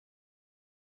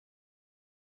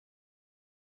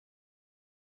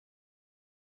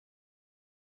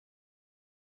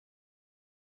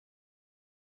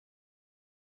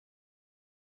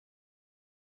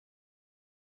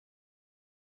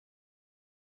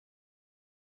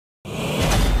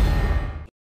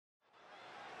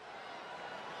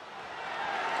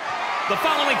The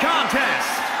following contest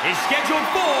is scheduled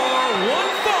for one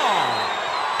fall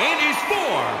and is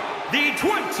for the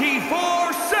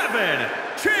 24/7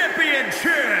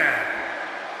 Championship.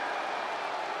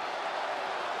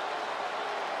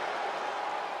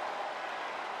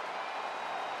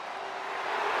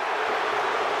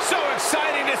 So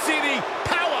exciting to see the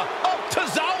power of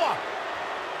Tozowa.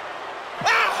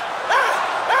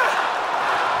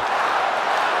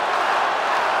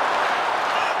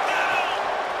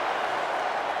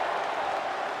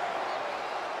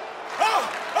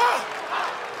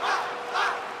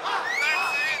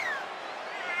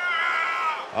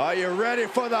 Are you ready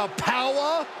for the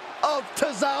power of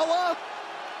Tozowa?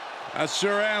 I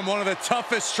sure am. One of the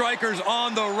toughest strikers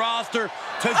on the roster.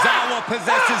 Tozowa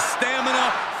possesses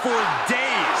stamina for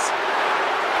days.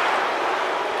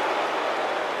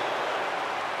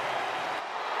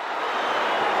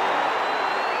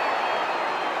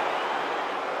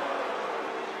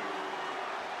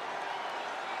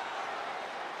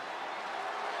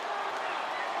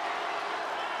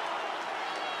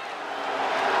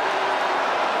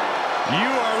 You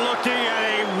are looking at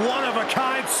a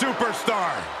one-of-a-kind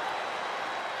superstar.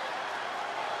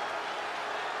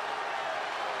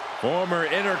 Former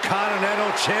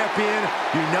Intercontinental Champion,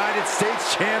 United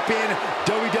States Champion,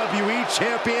 WWE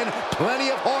Champion,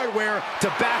 plenty of hardware to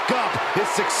back up his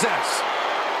success.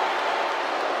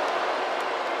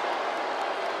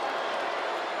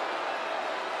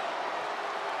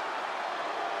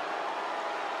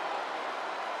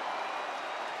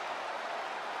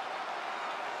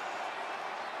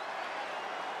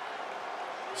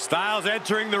 Styles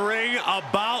entering the ring,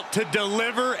 about to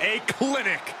deliver a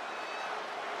clinic.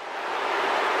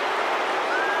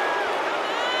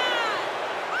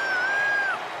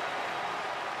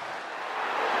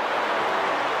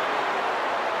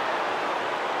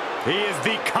 He is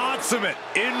the consummate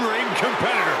in-ring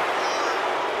competitor.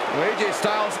 Well, AJ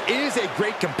Styles is a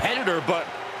great competitor, but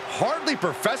hardly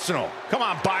professional. Come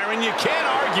on, Byron, you can't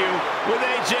argue with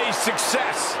AJ's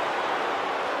success.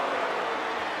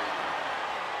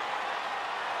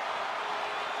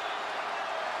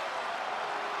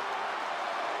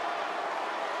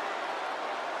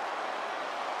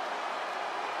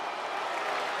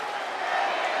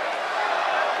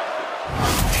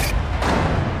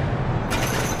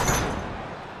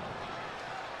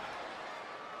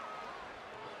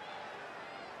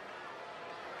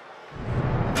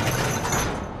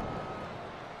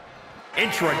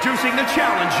 Introducing the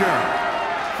challenger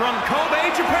from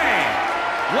Kobe, Japan,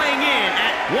 weighing in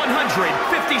at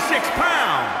 156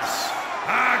 pounds,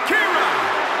 Akira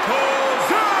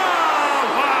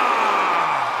Tozowa.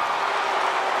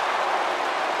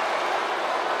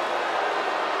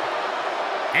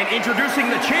 And introducing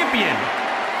the champion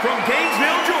from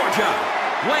Gainesville, Georgia,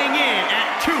 weighing in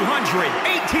at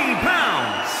 218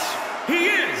 pounds, he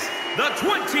is the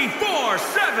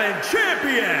 24/7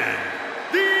 champion,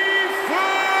 the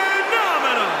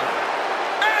phenomenal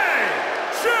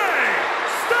AJ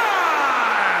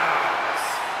Styles!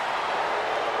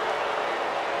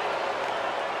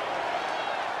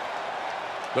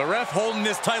 The ref holding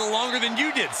this title longer than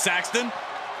you did, Saxton.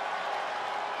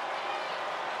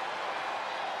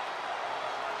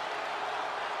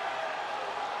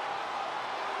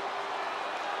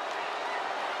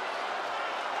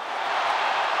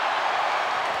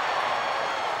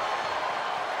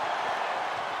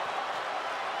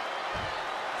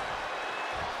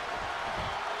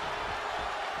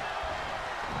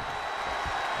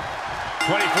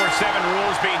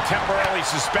 Rules being temporarily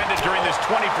suspended during this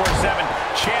 24/7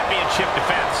 championship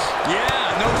defense.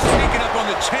 Yeah, no sneaking up on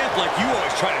the champ like you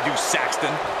always try to do,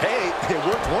 Saxton. Hey, it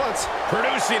worked once.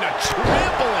 Producing a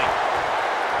trampling.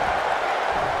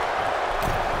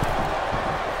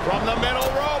 From the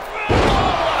middle rope.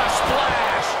 Oh, what a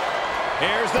splash.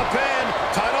 Here's the pin.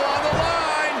 Title on the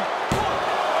line.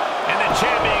 And the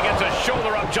champion gets a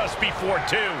shoulder up just before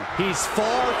 2. He's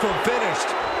far from finished.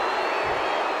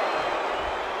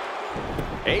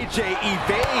 AJ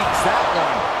evades that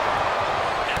one.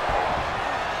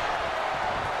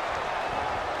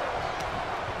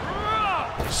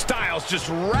 Styles just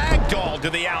ragdolled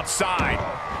to the outside.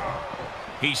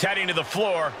 He's heading to the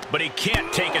floor, but he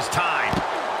can't take his time.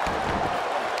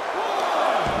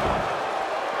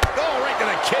 Oh, right to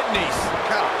the kidneys.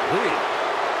 Golly.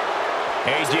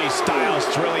 AJ Styles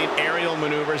thrilling aerial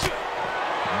maneuvers.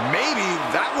 Maybe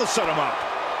that will shut him up.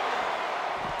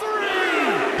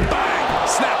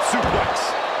 Snap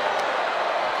suplex.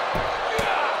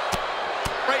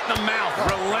 Right in the mouth.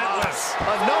 Relentless.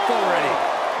 Enough already.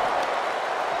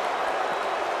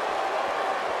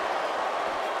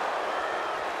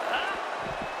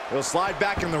 He'll slide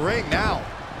back in the ring now.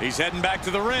 He's heading back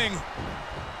to the ring.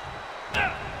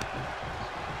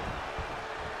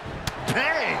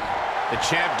 Bang! The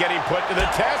champ getting put to the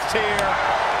test here.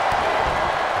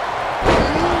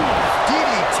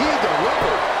 DDT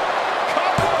delivered.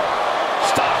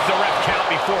 Stops the ref count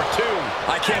before 2.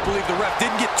 I can't believe the ref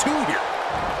didn't get 2 here.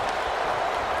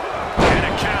 And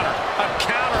a counter. A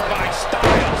counter by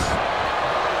Styles.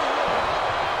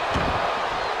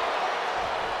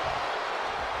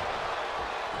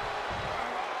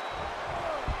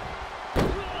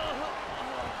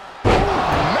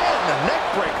 Man, the neck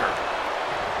breaker.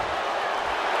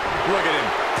 Look at him.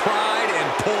 Pride and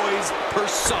poise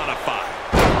personified.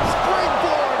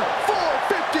 Springboard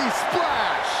 450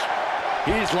 splash.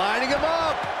 He's lining him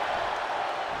up.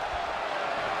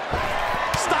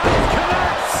 Styles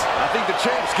connects. I think the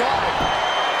champ's got it.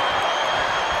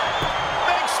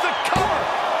 Makes the cover.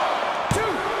 2.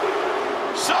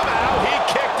 Somehow he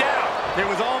kicked out. It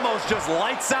was almost just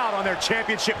lights out on their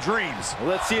championship dreams. Well,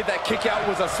 let's see if that kick out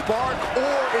was a spark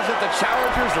or is it the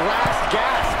challenger's last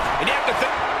gasp? And you have to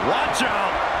think. Watch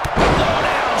out. Low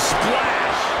down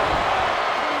splash.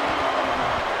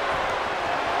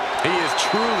 He is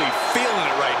truly feeling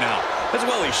it right now. As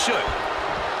well he should.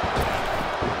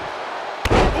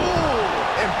 Ooh,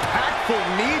 impactful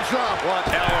knee drop. What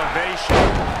elevation.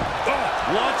 Oh,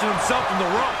 launching himself from the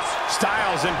ropes.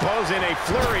 Styles imposing a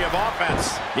flurry of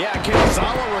offense. Yeah, can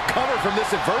Tozowa recover from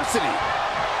this adversity?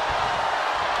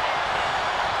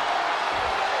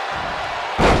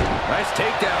 Nice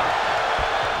takedown.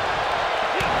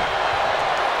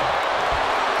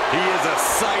 He is a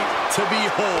sight to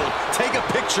behold. Take a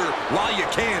picture while you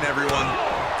can, everyone.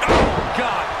 Oh,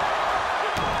 God.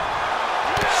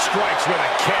 Strikes with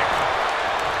a kick.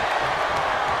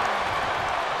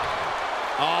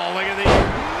 Oh, look at the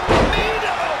knee.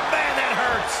 Oh, man, that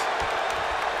hurts.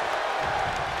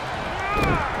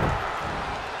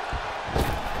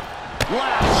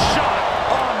 Last shot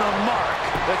on the mark.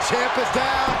 The champ is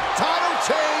down. Title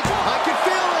change. I can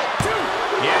feel it.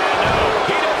 Yeah, no,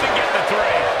 he doesn't get the 3.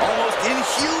 Almost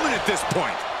inhuman at this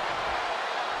point.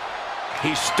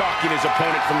 He's stalking his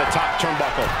opponent from the top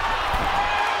turnbuckle.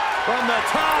 From the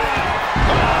top.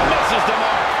 Oh, misses the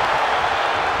mark.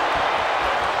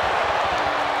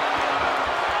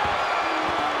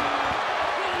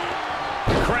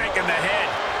 Cranking the head.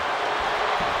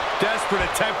 Desperate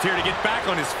attempt here to get back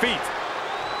on his feet.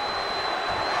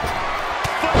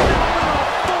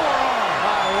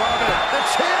 The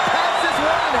champ has this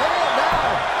one in hand now.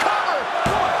 Cover.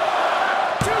 1,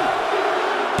 2,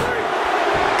 3.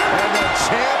 And the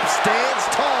champ stands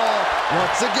tall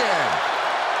once again.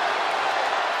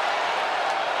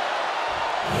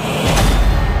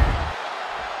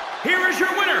 Here is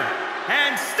your winner,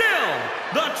 and still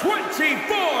the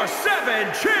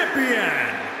 24/7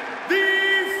 champion,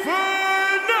 the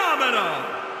phenomenal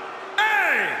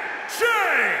AJ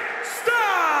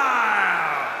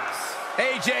Styles!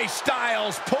 AJ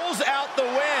Styles pulls out the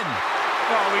win.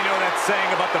 Well, we know that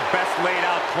saying about the best laid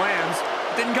out plans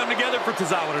didn't come together for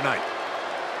Tozowa tonight.